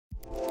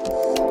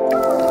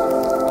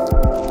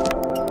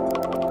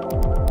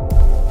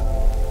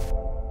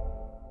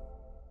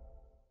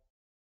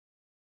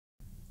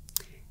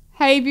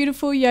Hey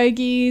beautiful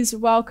yogis,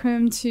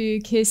 welcome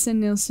to Kirsten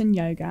Nielsen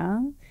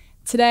Yoga.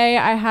 Today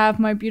I have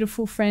my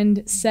beautiful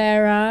friend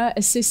Sarah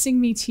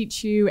assisting me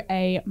teach you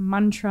a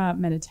mantra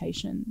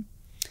meditation.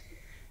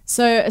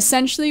 So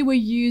essentially we're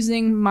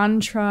using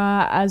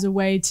mantra as a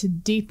way to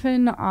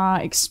deepen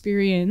our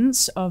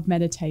experience of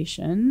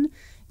meditation,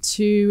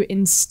 to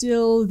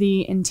instill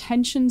the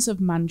intentions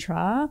of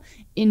mantra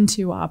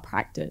into our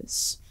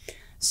practice.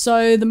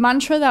 So the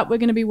mantra that we're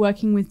going to be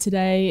working with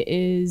today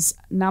is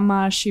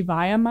Namah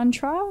Shivaya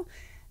mantra.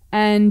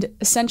 And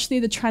essentially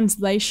the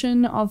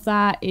translation of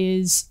that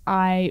is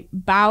I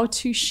bow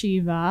to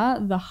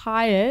Shiva, the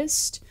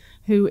highest,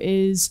 who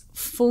is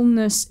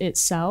fullness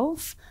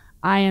itself.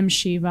 I am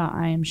Shiva,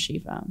 I am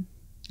Shiva.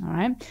 All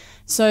right.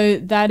 So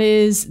that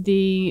is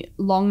the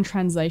long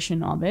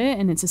translation of it.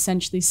 And it's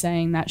essentially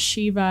saying that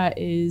Shiva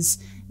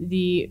is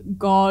the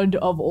God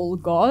of all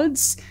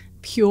gods,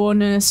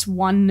 pureness,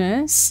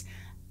 oneness,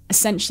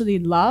 essentially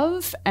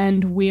love,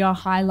 and we are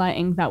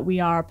highlighting that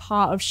we are a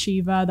part of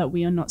Shiva, that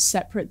we are not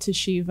separate to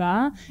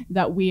Shiva,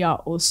 that we are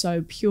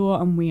also pure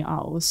and we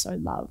are also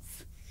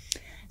love.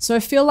 So I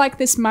feel like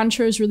this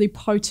mantra is really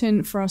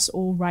potent for us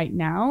all right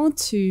now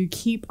to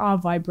keep our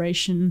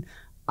vibration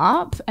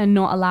up and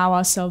not allow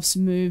ourselves to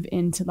move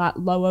into that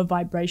lower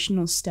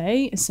vibrational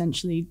state,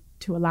 essentially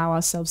to allow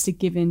ourselves to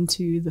give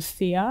into the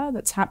fear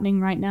that's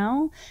happening right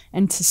now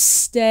and to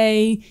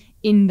stay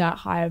in that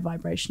higher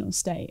vibrational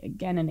state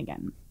again and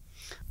again.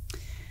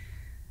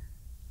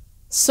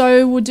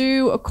 So we'll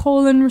do a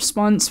call and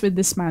response with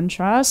this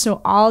mantra. So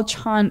I'll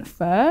chant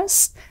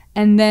first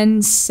and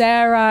then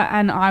Sarah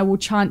and I will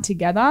chant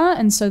together.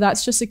 And so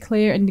that's just a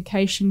clear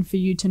indication for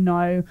you to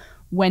know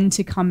when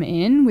to come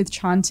in with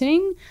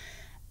chanting.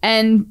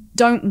 And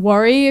don't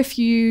worry if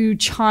you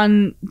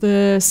chant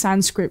the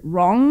Sanskrit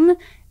wrong.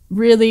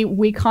 Really,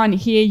 we can't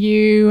hear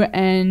you,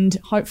 and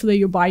hopefully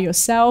you're by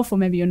yourself, or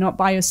maybe you're not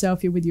by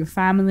yourself, you're with your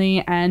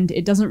family, and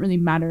it doesn't really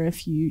matter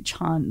if you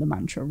chant the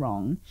mantra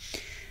wrong.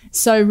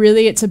 So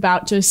really it's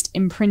about just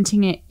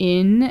imprinting it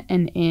in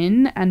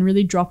and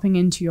really dropping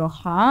into your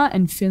heart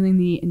and feeling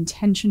the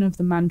intention of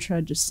the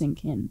mantra just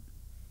sink in.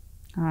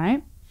 All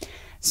right.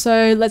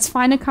 So let's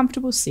find a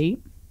comfortable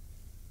seat.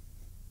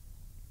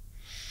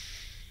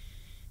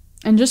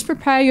 And just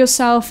prepare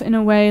yourself in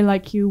a way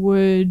like you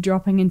would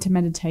dropping into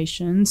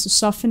meditation. So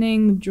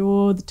softening the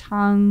jaw, the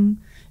tongue,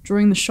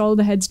 drawing the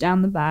shoulder heads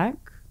down the back.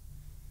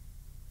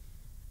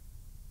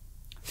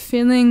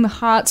 Feeling the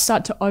heart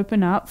start to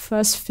open up,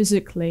 first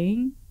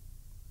physically.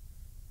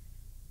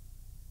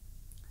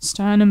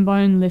 Sternum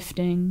bone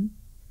lifting.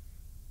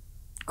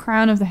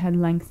 Crown of the head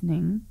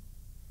lengthening.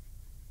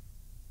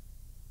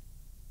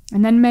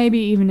 And then maybe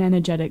even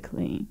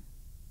energetically.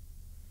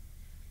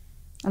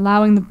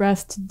 Allowing the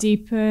breath to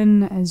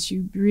deepen as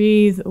you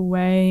breathe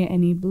away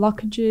any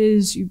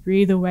blockages, you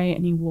breathe away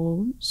any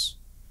walls.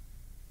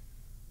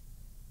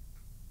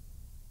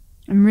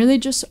 And really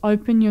just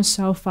open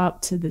yourself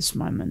up to this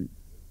moment.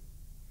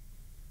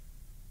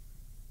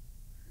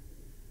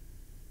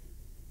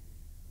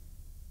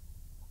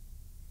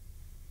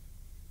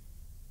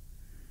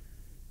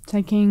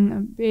 Taking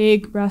a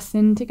big breath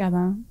in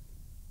together.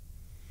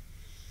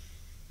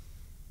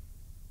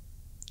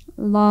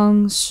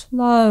 Long,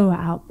 slow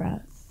out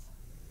breath.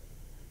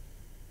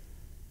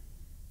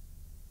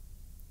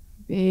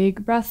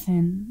 Big breath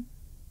in.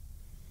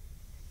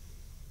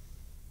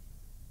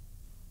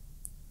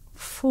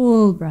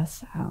 Full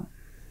breath out.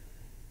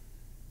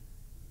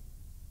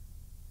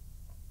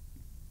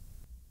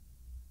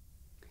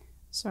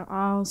 So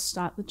I'll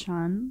start the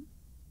chant.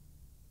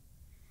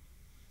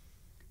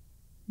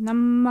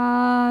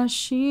 Namah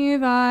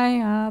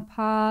Shivaya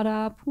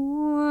Parapurnam.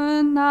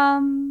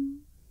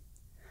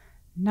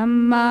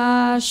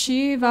 Namah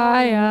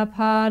Shivaya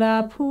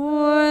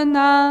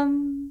Parapurnam.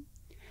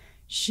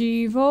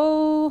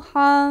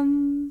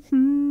 Shivoham.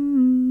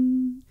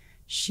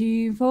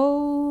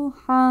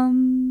 Shivoham.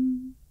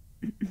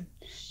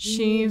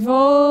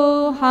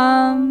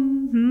 Shivoham.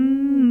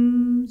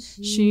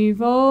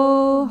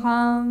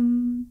 Shivoham.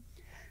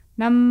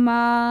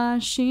 Namah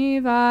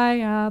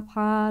Shivaya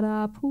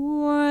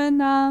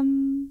Parapurnam.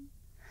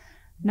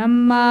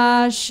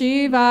 Namah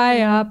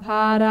Shivaya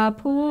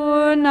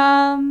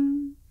Parapurnam.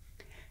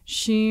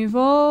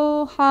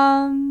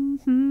 Shivoham.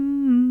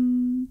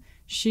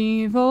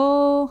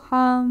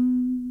 Shivoham.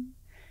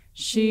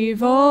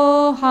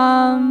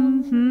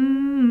 Shivoham.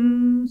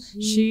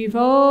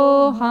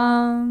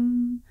 Shivoham.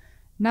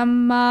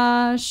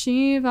 Namah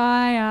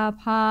Shivaya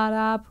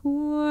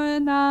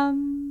Parapurnam.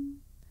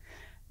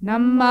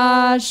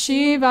 Namah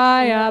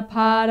Shivaya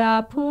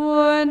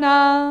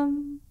Parapurnam.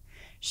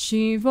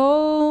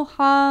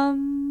 Shivoham.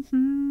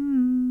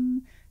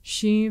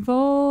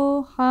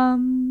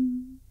 Shivoham.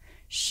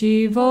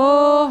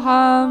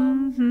 Shivoham.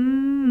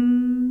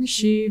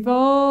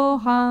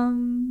 Shivoham.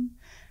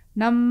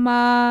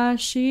 Namah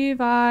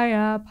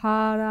Shivaya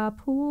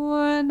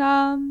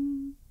Parapurnam.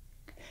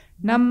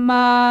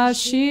 Namah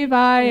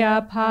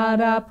Shivaya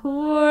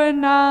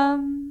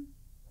Parapurnam.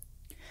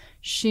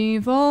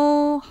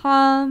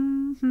 Shivoham.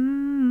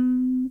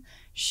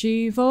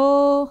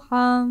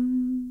 Shivoham,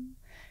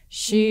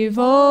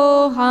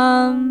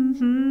 Shivoham,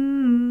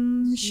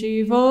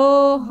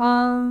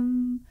 Shivoham.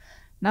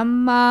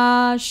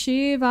 Namah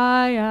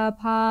Shivaya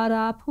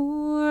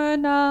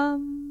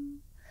Parapurnam.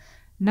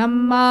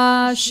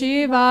 Namah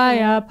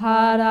Shivaya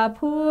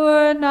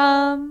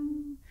Parapurnam.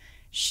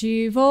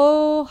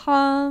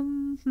 Shivoham,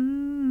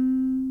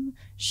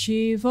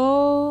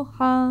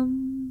 Shivoham,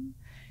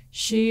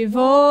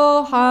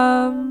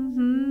 Shivoham,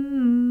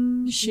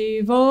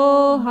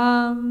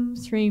 Shivoham.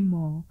 3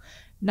 more.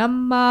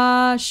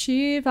 Namah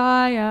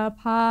Shivaya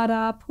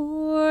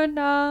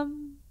Parapurnam.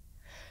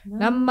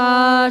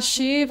 Namah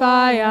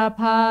Shivaya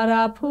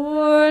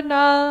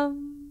Parapurnam.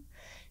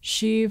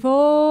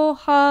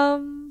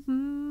 Shivoham,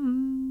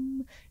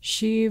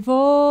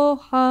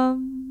 Shivoham,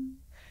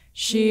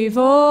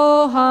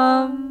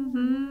 Shivoham,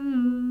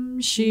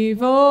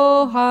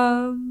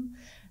 Shivoham.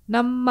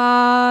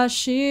 Namah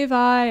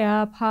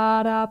Shivaya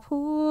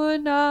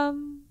Parapurnam.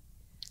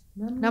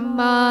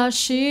 Namah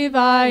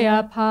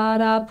Shivaya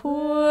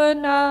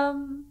Parapurnam.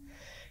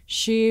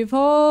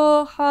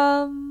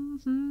 Shivoham,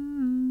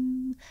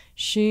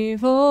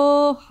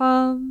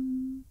 Shivoham,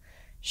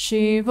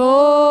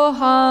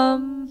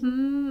 Shivoham,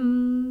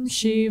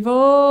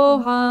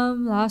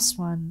 Shivoham. Last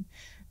one.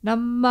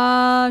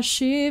 Namah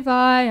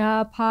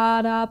Shivaya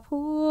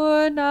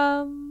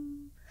Parapurnam.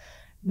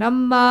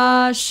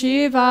 Namah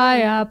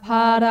Shivaya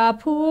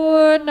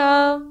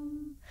Parapurnam.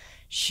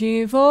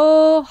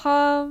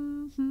 Shivoham,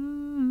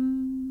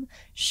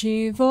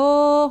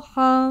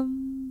 Shivoham,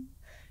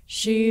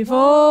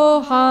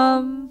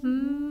 Shivoham,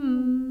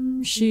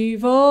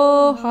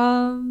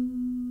 Shivoham.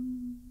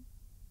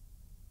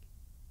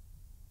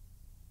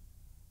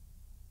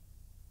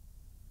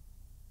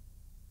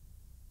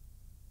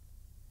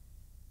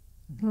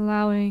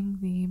 Allowing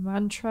the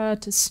mantra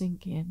to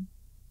sink in.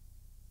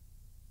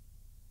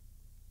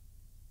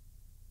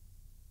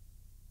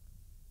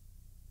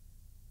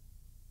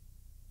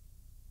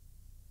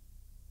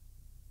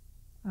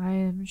 I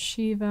am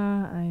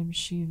Shiva, I am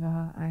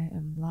Shiva, I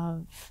am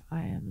love,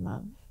 I am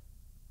love.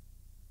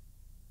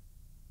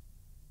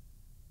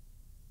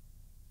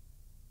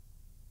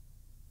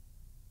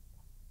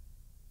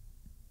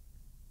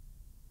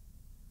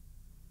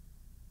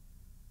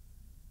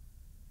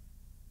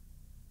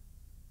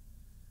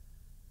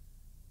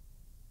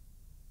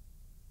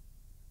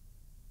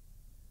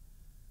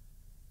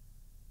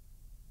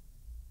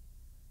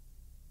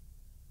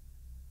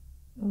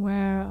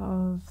 Aware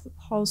of the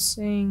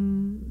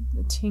pulsing,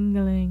 the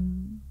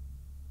tingling,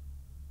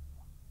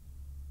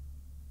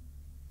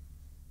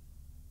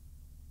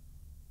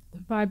 the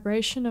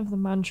vibration of the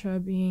mantra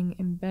being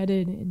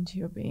embedded into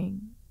your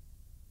being.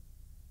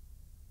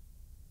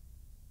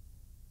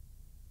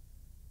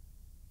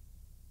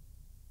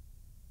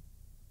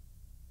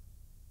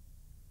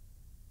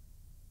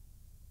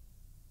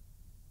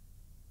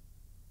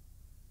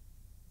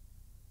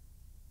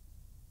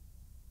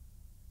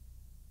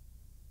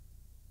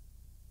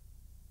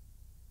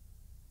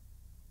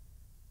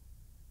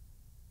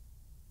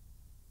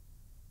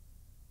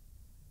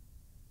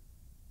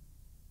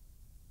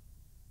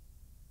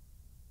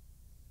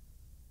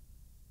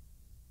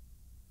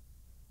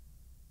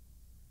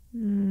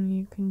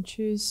 You can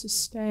choose to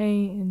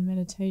stay in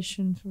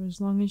meditation for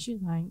as long as you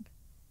like.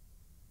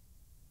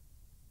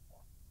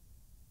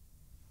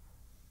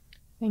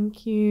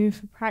 Thank you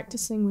for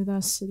practicing with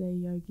us today,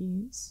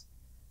 yogis.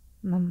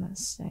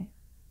 Namaste.